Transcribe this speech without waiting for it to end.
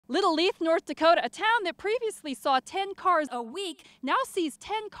Little Leith, North Dakota, a town that previously saw 10 cars a week, now sees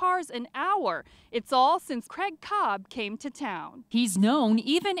 10 cars an hour. It's all since Craig Cobb came to town. He's known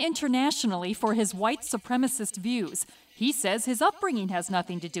even internationally for his white supremacist views. He says his upbringing has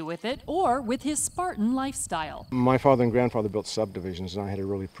nothing to do with it or with his Spartan lifestyle. My father and grandfather built subdivisions, and I had a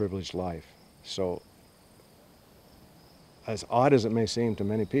really privileged life. So, as odd as it may seem to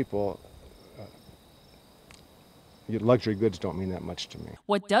many people, luxury goods don't mean that much to me.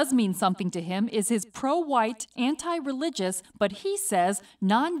 What does mean something to him is his pro-white, anti-religious, but he says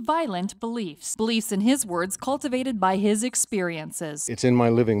non-violent beliefs. Beliefs, in his words, cultivated by his experiences. It's in my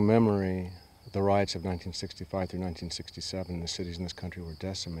living memory. The riots of 1965 through 1967, the cities in this country were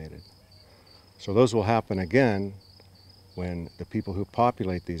decimated. So those will happen again when the people who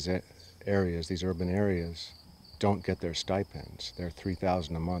populate these areas, these urban areas, don't get their stipends. They're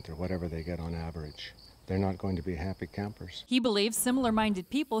 $3,000 a month or whatever they get on average. They're not going to be happy campers. He believes similar-minded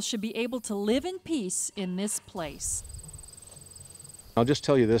people should be able to live in peace in this place. I'll just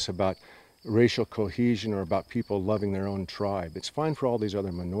tell you this about racial cohesion or about people loving their own tribe. It's fine for all these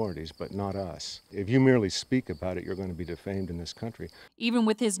other minorities, but not us. If you merely speak about it, you're going to be defamed in this country. Even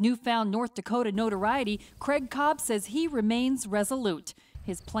with his newfound North Dakota notoriety, Craig Cobb says he remains resolute.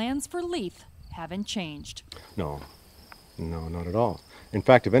 His plans for Leith haven't changed. No, not at all. In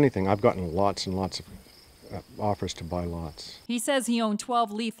fact, if anything, I've gotten lots and lots of offers to buy lots. He says he owned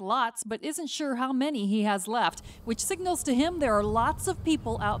 12 Leith lots, but isn't sure how many he has left, which signals to him there are lots of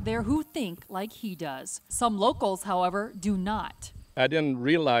people out there who think like he does. Some locals, however, do not. I didn't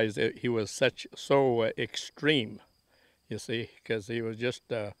realize that he was so extreme, you see, because he was just,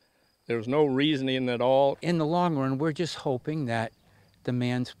 there was no reasoning at all. In the long run, we're just hoping that the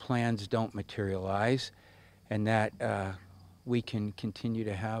man's plans don't materialize and that we can continue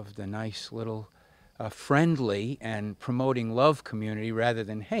to have the nice little friendly and promoting love community rather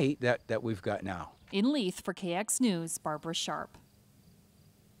than hate that we've got now. In Leith, for KX News, Barbara Sharp.